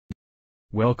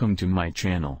Welcome to my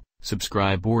channel.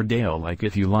 Subscribe or dale like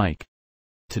if you like.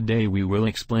 Today we will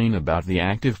explain about the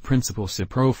active principle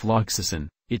ciprofloxacin,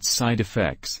 its side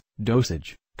effects,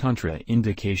 dosage,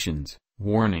 contraindications,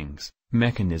 warnings,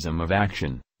 mechanism of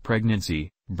action,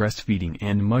 pregnancy, breastfeeding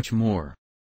and much more.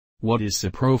 What is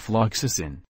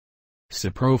ciprofloxacin?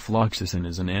 Ciprofloxacin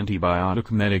is an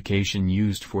antibiotic medication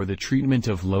used for the treatment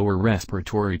of lower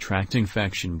respiratory tract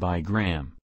infection by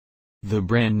gram. The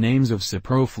brand names of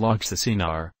ciprofloxacin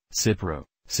are Cipro,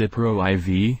 Cipro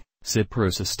I.V, Cipro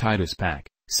Cystitis Pack,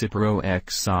 Cipro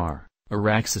XR,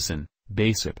 Araxacin,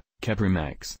 Basip,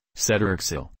 Keprimex,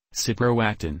 Cetiroxyl,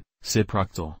 Ciproactin,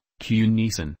 Ciproxyl,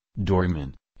 Cunicin,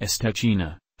 Dormin,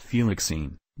 Estechina,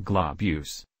 Felixine,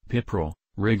 Globus, Piprol,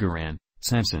 Rigoran,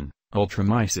 Sensin,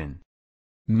 Ultramycin.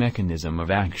 Mechanism of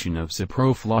action of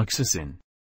ciprofloxacin.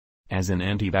 As an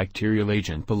antibacterial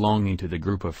agent belonging to the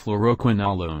group of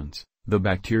fluoroquinolones, the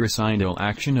bactericidal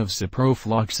action of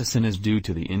ciprofloxacin is due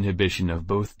to the inhibition of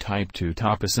both type II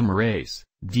topoisomerase,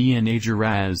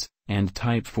 DNAGRAS, and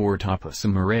type IV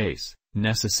topoisomerase,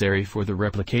 necessary for the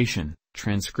replication,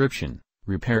 transcription,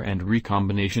 repair and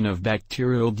recombination of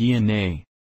bacterial DNA.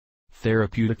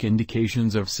 Therapeutic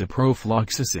indications of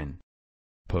ciprofloxacin: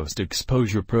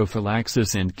 post-exposure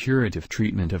prophylaxis and curative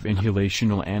treatment of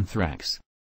inhalational anthrax.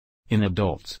 In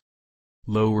adults,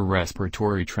 lower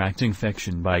respiratory tract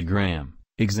infection by gram,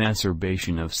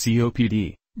 exacerbation of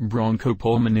COPD,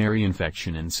 bronchopulmonary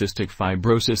infection and cystic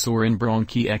fibrosis or in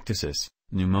bronchiectasis,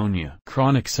 pneumonia,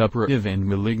 chronic suppurative and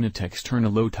malignant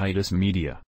external otitis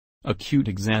media, acute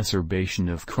exacerbation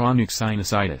of chronic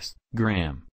sinusitis,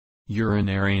 gram,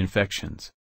 urinary infections,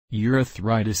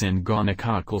 urethritis and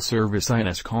gonococcal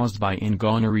cervicitis caused by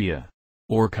gonorrhea,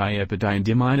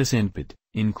 orchiepididimitis and PID,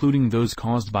 including those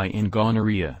caused by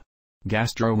gonorrhea,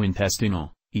 gastrointestinal,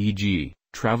 e.g.,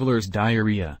 traveler's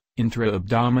diarrhea,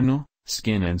 intra-abdominal,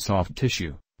 skin and soft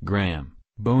tissue, gram,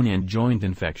 bone and joint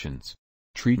infections.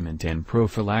 Treatment and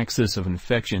prophylaxis of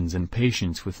infections in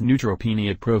patients with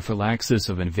neutropenia, prophylaxis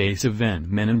of invasive and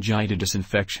meningitis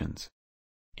infections.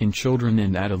 In children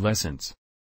and adolescents,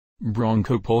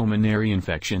 bronchopulmonary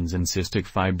infections and cystic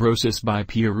fibrosis by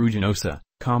P. aeruginosa,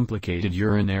 complicated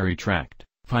urinary tract,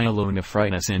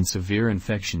 pyelonephritis and severe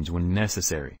infections when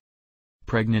necessary.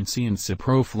 Pregnancy and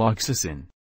ciprofloxacin.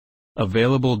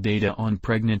 Available data on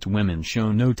pregnant women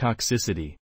show no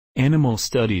toxicity. Animal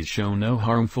studies show no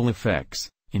harmful effects.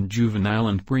 In juvenile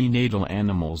and prenatal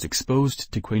animals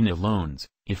exposed to quinolones,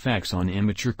 effects on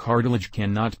immature cartilage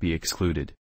cannot be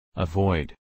excluded.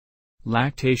 Avoid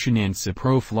lactation and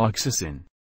ciprofloxacin.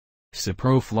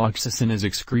 Ciprofloxacin is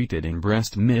excreted in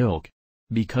breast milk.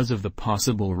 Because of the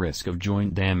possible risk of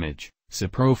joint damage,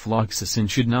 ciprofloxacin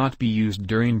should not be used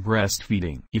during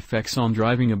breastfeeding. Effects on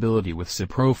driving ability with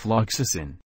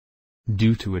ciprofloxacin.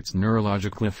 Due to its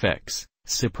neurological effects,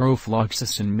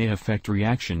 ciprofloxacin may affect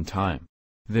reaction time.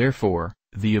 Therefore,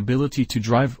 the ability to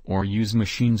drive or use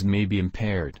machines may be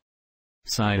impaired.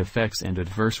 Side effects and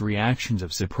adverse reactions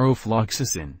of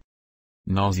ciprofloxacin: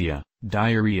 nausea,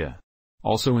 diarrhea,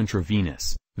 also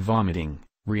intravenous, vomiting,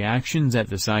 reactions at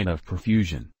the site of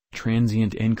perfusion,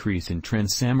 transient increase in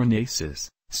transaminases,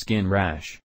 skin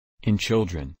rash. In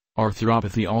children,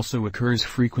 arthropathy also occurs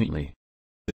frequently.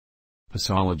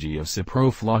 Pathology of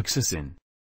ciprofloxacin.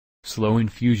 Slow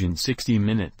infusion 60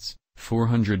 minutes,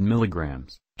 400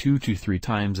 mg, 2 to 3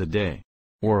 times a day.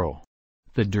 Oral.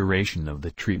 The duration of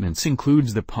the treatments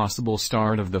includes the possible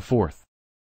start of the fourth.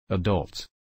 Adults.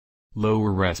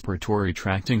 Lower respiratory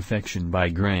tract infection by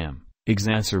gram,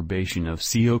 exacerbation of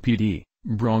COPD,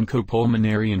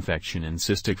 bronchopulmonary infection and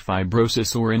cystic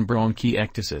fibrosis or in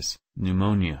bronchiectasis,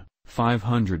 pneumonia,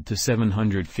 500 to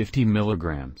 750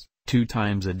 mg, 2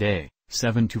 times a day,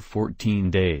 7 to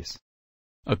 14 days.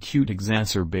 Acute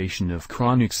exacerbation of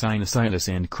chronic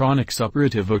sinusitis and chronic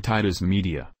suppurative otitis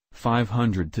media,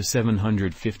 500 to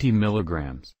 750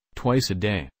 mg, twice a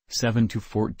day, 7 to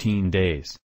 14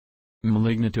 days.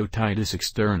 Malignant otitis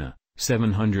externa,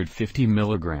 750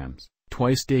 mg,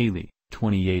 twice daily,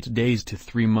 28 days to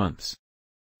 3 months.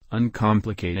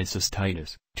 Uncomplicated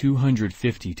cystitis,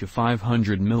 250 to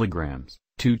 500 mg,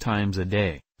 2 times a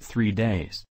day, 3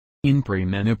 days. In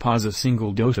premenopause a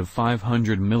single dose of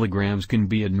 500 mg can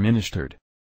be administered.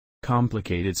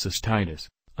 Complicated cystitis,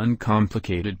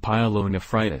 uncomplicated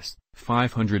pyelonephritis,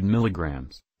 500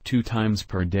 mg, 2 times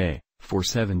per day, for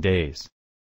 7 days.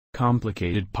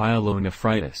 Complicated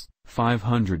pyelonephritis,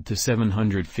 500 to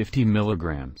 750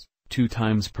 mg, 2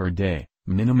 times per day,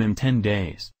 minimum 10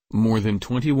 days, more than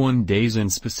 21 days in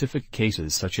specific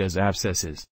cases such as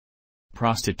abscesses.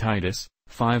 Prostatitis,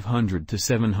 500 to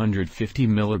 750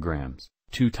 mg,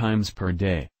 2 times per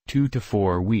day, 2 to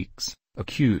 4 weeks,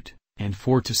 acute, and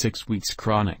 4 to 6 weeks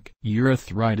chronic.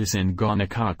 Urethritis and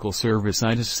gonococcal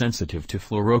cervicitis sensitive to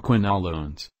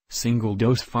fluoroquinolones, single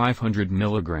dose 500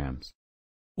 mg.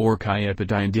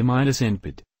 Orchiepididimitis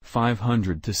NPID,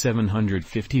 500 to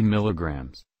 750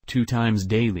 mg, 2 times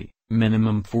daily,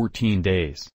 minimum 14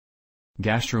 days.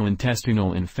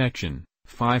 Gastrointestinal infection,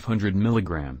 500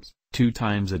 mg, 2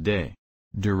 times a day.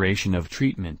 Duration of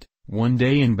treatment, 1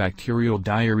 day in bacterial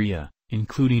diarrhea,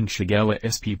 including Shigella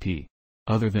spp.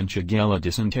 Other than Shigella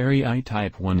dysentery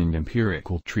type 1 and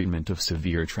empirical treatment of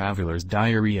severe traveler's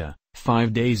diarrhea,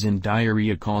 5 days in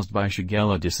diarrhea caused by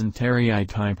Shigella dysentery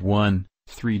type 1,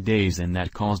 3 days in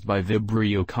that caused by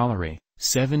Vibrio cholerae,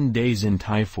 7 days in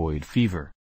typhoid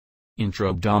fever.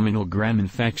 Intra-abdominal gram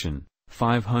infection,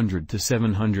 500 to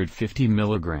 750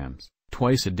 mg,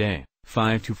 twice a day,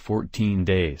 5 to 14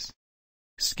 days.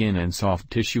 Skin and soft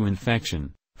tissue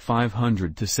infection,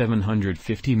 500 to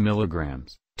 750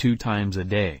 mg, 2 times a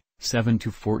day, 7 to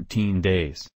 14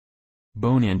 days.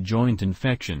 Bone and joint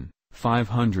infection,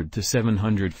 500 to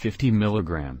 750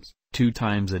 mg, 2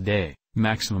 times a day,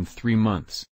 maximum 3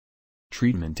 months.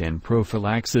 Treatment and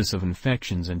prophylaxis of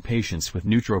infections in patients with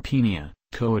neutropenia,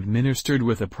 co-administered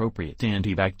with appropriate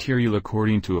antibacterial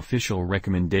according to official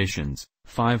recommendations,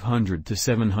 500 to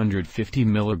 750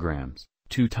 mg,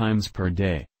 2 times per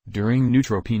day, during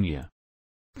neutropenia.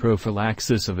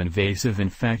 Prophylaxis of invasive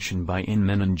infection by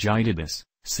meningitis,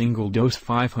 single dose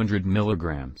 500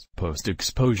 mg.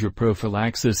 Post-exposure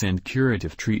prophylaxis and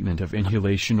curative treatment of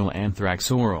inhalational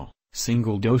anthrax oral,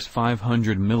 single dose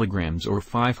 500 mg or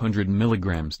 500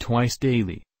 mg twice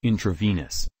daily,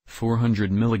 intravenous,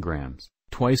 400 mg,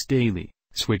 twice daily,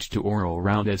 switch to oral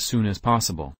route as soon as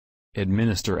possible.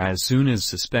 Administer as soon as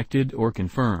suspected or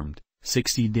confirmed,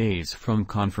 60 days from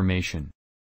confirmation.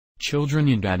 Children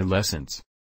and adolescents.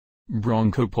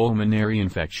 Bronchopulmonary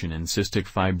infection and cystic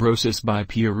fibrosis by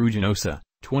P. aeruginosa,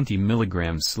 20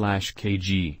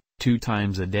 mg/kg, 2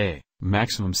 times a day,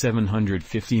 maximum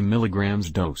 750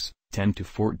 mg dose, 10 to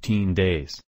 14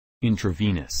 days.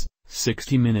 Intravenous,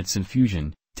 60 minutes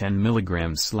infusion, 10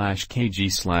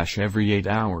 mg/kg/every 8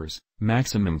 hours,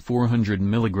 maximum 400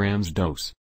 mg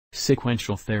dose.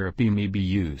 Sequential therapy may be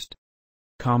used.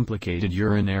 Complicated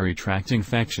urinary tract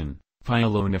infection,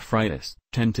 pyelonephritis,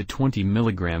 10 to 20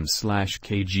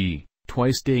 mg/kg,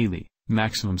 twice daily,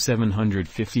 maximum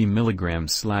 750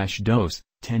 mg/dose,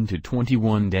 10 to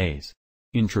 21 days.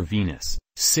 Intravenous,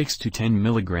 6 to 10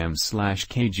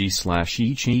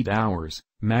 mg/kg/each 8 hours,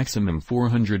 maximum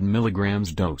 400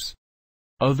 mg dose.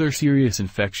 Other serious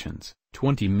infections,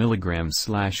 20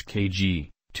 mg/kg,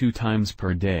 2 times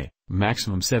per day,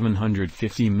 maximum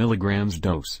 750 mg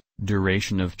dose.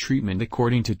 Duration of treatment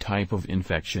according to type of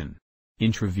infection.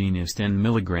 Intravenous 10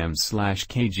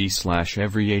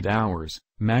 mg/kg/every 8 hours,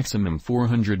 maximum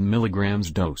 400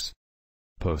 mg dose.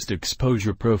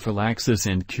 Post-exposure prophylaxis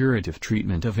and curative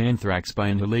treatment of anthrax by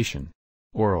inhalation.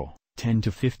 Oral, 10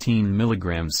 to 15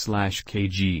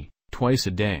 mg/kg, twice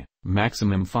a day,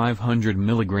 maximum 500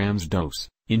 mg dose.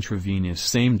 Intravenous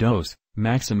same dose,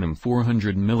 maximum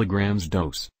 400 mg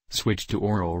dose. Switch to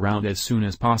oral route as soon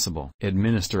as possible.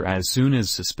 Administer as soon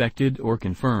as suspected or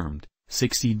confirmed,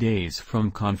 60 days from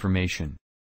confirmation.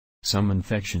 Some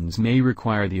infections may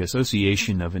require the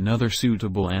association of another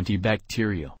suitable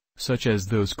antibacterial, such as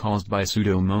those caused by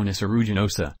Pseudomonas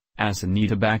aeruginosa,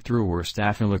 Acinetobacter or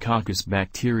Staphylococcus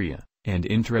bacteria, and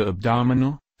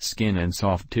intra-abdominal, skin and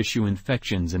soft tissue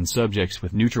infections in subjects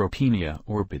with neutropenia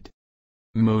or PID.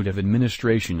 Mode of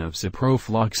administration of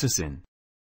ciprofloxacin.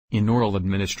 In oral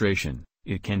administration,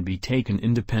 it can be taken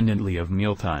independently of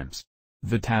mealtimes.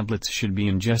 The tablets should be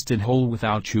ingested whole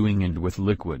without chewing and with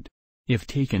liquid. If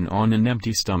taken on an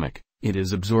empty stomach, it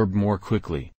is absorbed more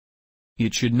quickly.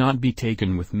 It should not be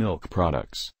taken with milk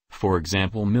products, for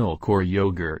example milk or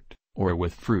yogurt, or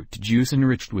with fruit juice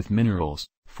enriched with minerals,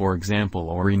 for example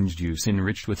orange juice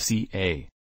enriched with Ca.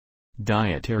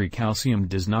 Dietary calcium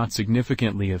does not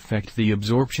significantly affect the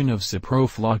absorption of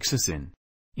ciprofloxacin.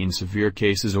 In severe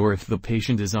cases or if the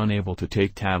patient is unable to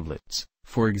take tablets,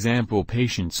 for example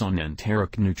patients on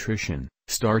enteric nutrition,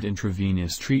 start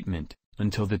intravenous treatment,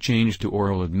 until the change to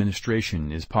oral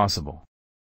administration is possible.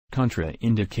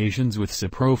 Contraindications with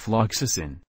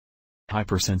ciprofloxacin.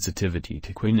 Hypersensitivity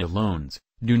to quinolones,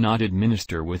 do not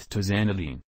administer with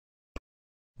tazanidine.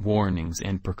 Warnings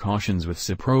and precautions with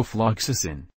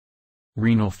ciprofloxacin.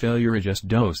 Renal failure. Adjust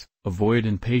dose, avoid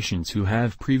in patients who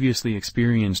have previously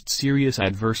experienced serious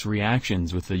adverse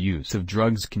reactions with the use of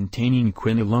drugs containing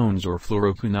quinolones or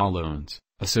fluoroquinolones.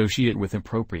 Associate with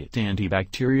appropriate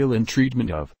antibacterial and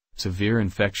treatment of severe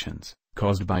infections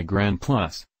caused by Gram+,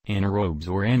 anaerobes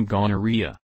or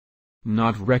gonorrhea.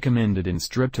 Not recommended in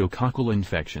streptococcal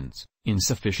infections.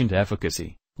 Insufficient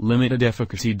efficacy. Limited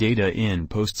efficacy data in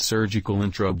post-surgical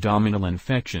intra-abdominal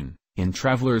infection. In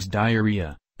traveler's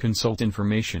diarrhea. Consult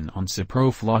information on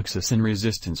ciprofloxacin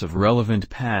resistance of relevant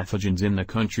pathogens in the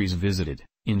countries visited.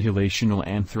 Inhalational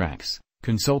anthrax.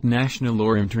 Consult national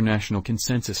or international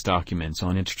consensus documents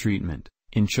on its treatment.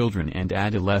 In children and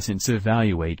adolescents,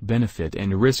 evaluate benefit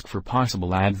and risk for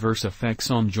possible adverse effects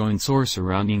on joints or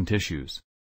surrounding tissues.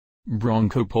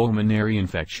 Bronchopulmonary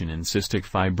infection and cystic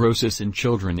fibrosis in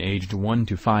children aged 1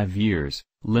 to 5 years.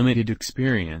 Limited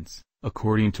experience.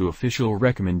 According to official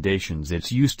recommendations,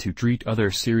 its use to treat other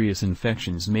serious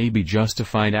infections may be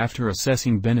justified after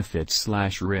assessing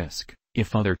benefits/risk.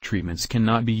 If other treatments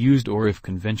cannot be used or if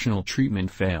conventional treatment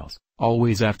fails,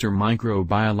 always after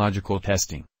microbiological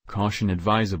testing. Caution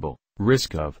advisable.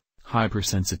 Risk of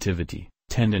hypersensitivity,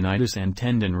 tendinitis and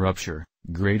tendon rupture.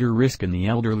 Greater risk in the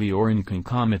elderly or in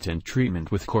concomitant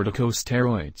treatment with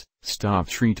corticosteroids. Stop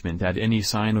treatment at any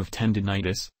sign of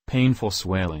tendinitis, painful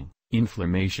swelling,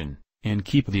 inflammation, and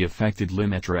keep the affected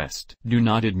limb at rest. Do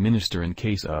not administer in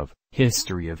case of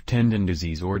history of tendon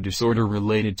disease or disorder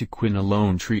related to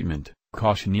quinolone treatment.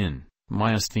 Caution in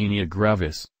myasthenia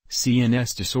gravis,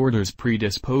 CNS disorders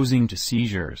predisposing to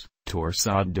seizures,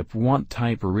 torsade de Pointes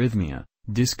type arrhythmia.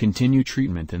 Discontinue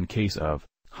treatment in case of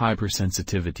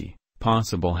hypersensitivity,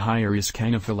 possible high-risk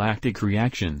anaphylactic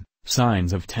reaction,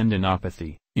 signs of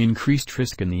tendinopathy, increased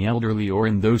risk in the elderly or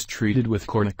in those treated with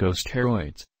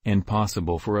corticosteroids, and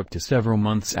possible for up to several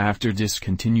months after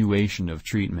discontinuation of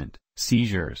treatment.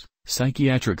 Seizures,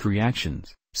 psychiatric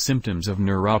reactions, symptoms of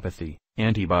neuropathy,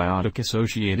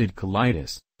 antibiotic-associated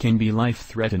colitis, can be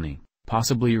life-threatening,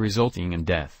 possibly resulting in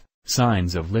death.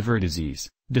 Signs of liver disease,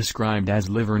 described as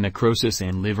liver necrosis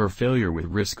and liver failure with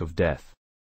risk of death.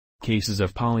 Cases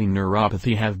of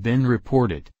polyneuropathy have been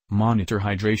reported. Monitor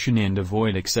hydration and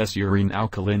avoid excess urine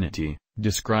alkalinity,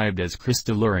 described as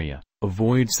crystalluria.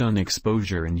 Avoid sun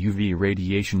exposure and UV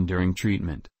radiation during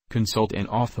treatment. Consult an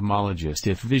ophthalmologist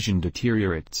if vision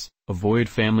deteriorates. Avoid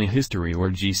family history or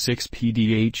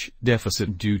G6-PDH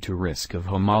deficit due to risk of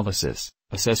hemolysis.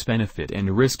 Assess benefit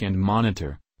and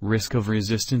monitor risk of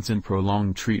resistance and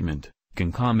prolonged treatment.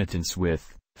 Concomitants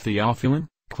with theophylline,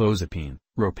 clozapine,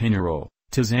 ropinirole,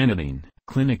 tizanidine.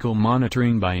 Clinical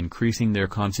monitoring by increasing their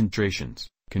concentrations.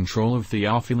 Control of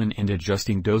theophylline and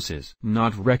adjusting doses.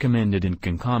 Not recommended in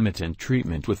concomitant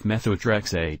treatment with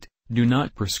methotrexate. Do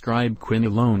not prescribe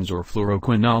quinolones or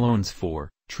fluoroquinolones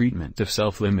for treatment of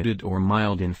self-limited or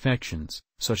mild infections,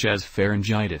 such as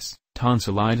pharyngitis,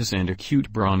 tonsillitis and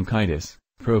acute bronchitis.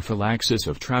 Prophylaxis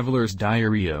of traveler's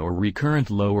diarrhea or recurrent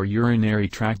lower urinary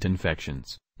tract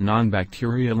infections,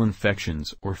 non-bacterial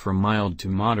infections or for mild to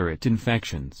moderate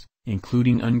infections,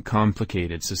 including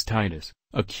uncomplicated cystitis,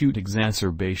 acute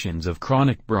exacerbations of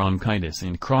chronic bronchitis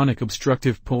and chronic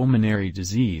obstructive pulmonary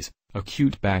disease,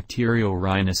 acute bacterial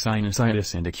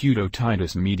rhinosinusitis and acute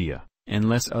otitis media,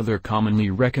 unless other commonly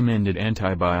recommended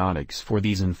antibiotics for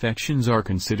these infections are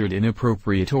considered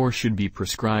inappropriate or should be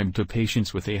prescribed to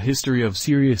patients with a history of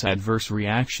serious adverse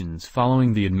reactions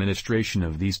following the administration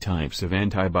of these types of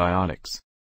antibiotics.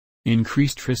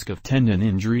 Increased risk of tendon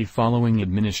injury following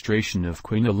administration of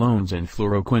quinolones and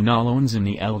fluoroquinolones in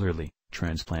the elderly,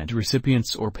 transplant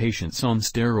recipients or patients on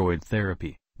steroid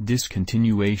therapy.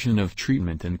 Discontinuation of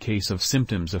treatment in case of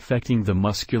symptoms affecting the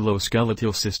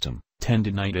musculoskeletal system,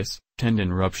 tendinitis,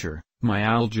 tendon rupture,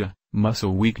 myalgia,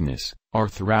 muscle weakness,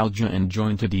 arthralgia and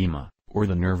joint edema, or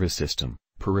the nervous system,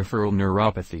 peripheral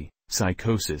neuropathy,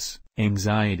 psychosis,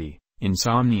 anxiety,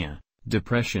 insomnia,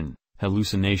 depression,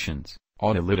 hallucinations,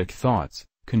 autolytic thoughts,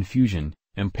 confusion,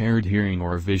 impaired hearing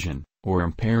or vision, or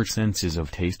impaired senses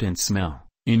of taste and smell.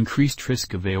 Increased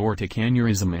risk of aortic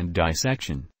aneurysm and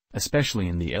dissection, especially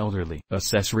in the elderly.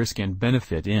 Assess risk and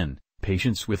benefit in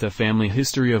patients with a family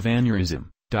history of aneurysm,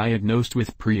 diagnosed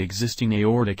with pre-existing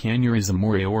aortic aneurysm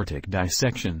or aortic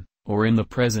dissection, or in the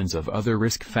presence of other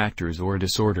risk factors or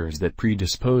disorders that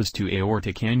predispose to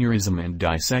aortic aneurysm and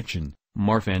dissection.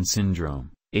 Marfan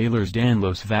syndrome,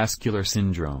 Ehlers-Danlos vascular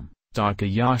syndrome,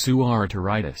 Takayasu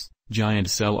arteritis, giant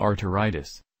cell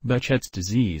arteritis, Behçet's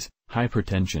disease,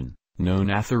 hypertension, known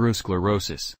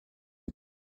atherosclerosis.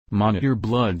 Monitor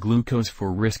blood glucose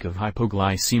for risk of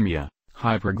hypoglycemia,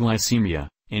 hyperglycemia,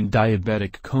 and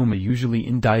diabetic coma, usually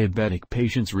in diabetic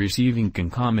patients receiving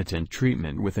concomitant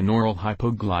treatment with an oral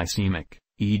hypoglycemic,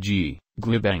 e.g.,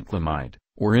 glibenclamide,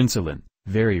 or insulin.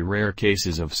 Very rare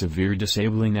cases of severe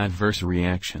disabling adverse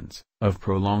reactions, of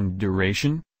prolonged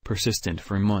duration, persistent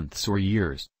for months or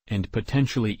years, and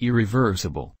potentially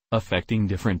irreversible, affecting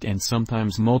different and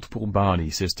sometimes multiple body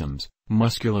systems,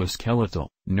 musculoskeletal,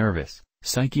 nervous,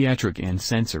 psychiatric and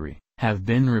sensory, have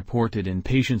been reported in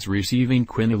patients receiving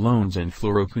quinolones and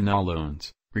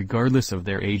fluoroquinolones, regardless of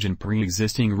their age and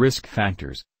pre-existing risk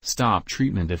factors. Stop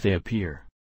treatment if they appear.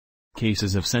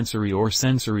 Cases of sensory or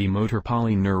sensory-motor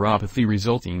polyneuropathy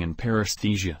resulting in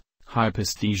paresthesia,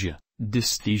 hyposthesia,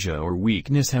 dysesthesia or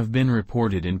weakness have been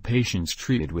reported in patients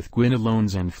treated with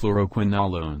quinolones and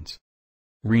fluoroquinolones.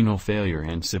 Renal failure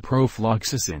and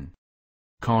ciprofloxacin.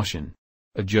 Caution.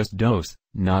 Adjust dose,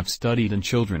 not studied in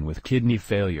children with kidney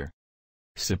failure.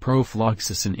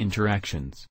 Ciprofloxacin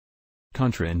interactions.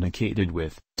 Contraindicated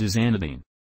with dizanidine.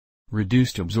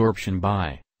 Reduced absorption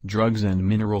by drugs and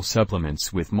mineral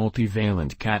supplements with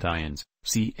multivalent cations,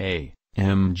 Ca,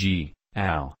 Mg,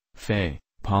 Al, Fe,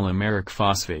 polymeric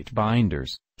phosphate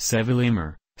binders,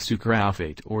 sevelamer,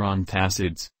 sucralfate or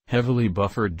antacids, heavily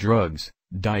buffered drugs,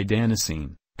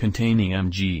 didanosine, containing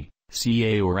Mg,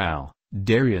 Ca or Al,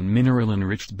 dairy and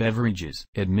mineral-enriched beverages.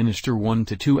 Administer 1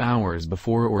 to 2 hours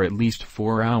before or at least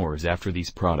 4 hours after these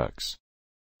products.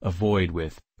 Avoid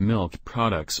with milk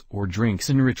products or drinks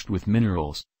enriched with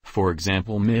minerals, for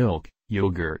example milk,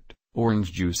 yogurt,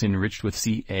 orange juice enriched with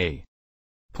Ca.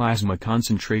 Plasma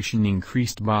concentration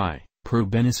increased by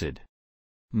probenecid.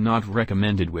 Not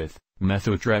recommended with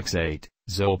methotrexate,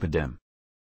 zolpidem.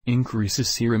 Increases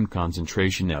serum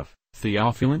concentration of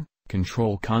theophylline,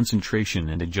 control concentration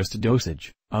and adjust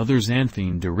dosage. Other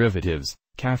xanthine derivatives,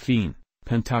 caffeine,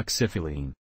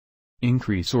 pentoxifylline.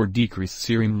 Increase or decrease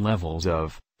serum levels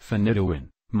of phenytoin.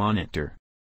 Monitor.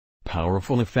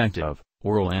 Powerful effect of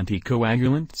oral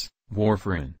anticoagulants,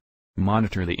 warfarin.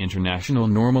 Monitor the International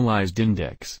Normalized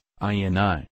Index,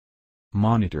 INI.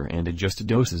 Monitor and adjust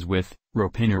doses with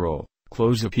ropinirole,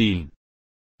 clozapine.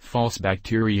 False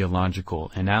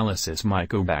bacteriological analysis.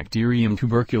 Mycobacterium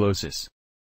tuberculosis,